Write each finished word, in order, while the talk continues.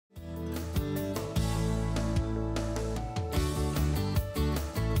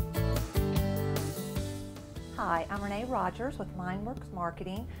Hi, I'm Renee Rogers with Mindworx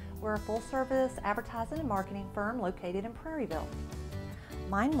Marketing. We're a full-service advertising and marketing firm located in Prairieville.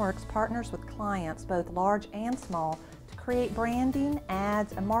 Mindworx partners with clients, both large and small, to create branding,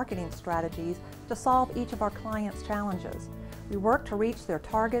 ads, and marketing strategies to solve each of our clients' challenges. We work to reach their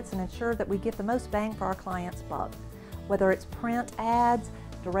targets and ensure that we get the most bang for our clients' buck. Whether it's print ads,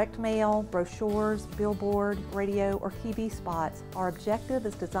 direct mail, brochures, billboard, radio, or TV spots, our objective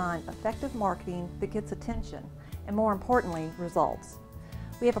is to design effective marketing that gets attention and, more importantly, results.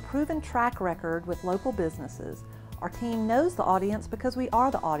 We have a proven track record with local businesses. Our team knows the audience because we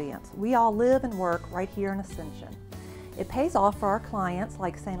are the audience. We all live and work right here in Ascension. It pays off for our clients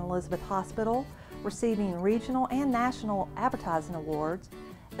like St. Elizabeth Hospital, receiving regional and national advertising awards,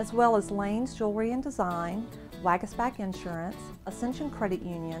 as well as Lane's Jewelry and Design, Wagasback Insurance, Ascension Credit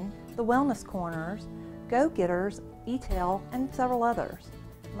Union, the Wellness Corners, Go-Getters, E-Tail, and several others.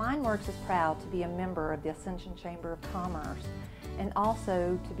 Mindworx is proud to be a member of the Ascension Chamber of Commerce and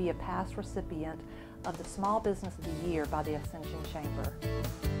also to be a past recipient of the Small Business of the Year by the Ascension Chamber.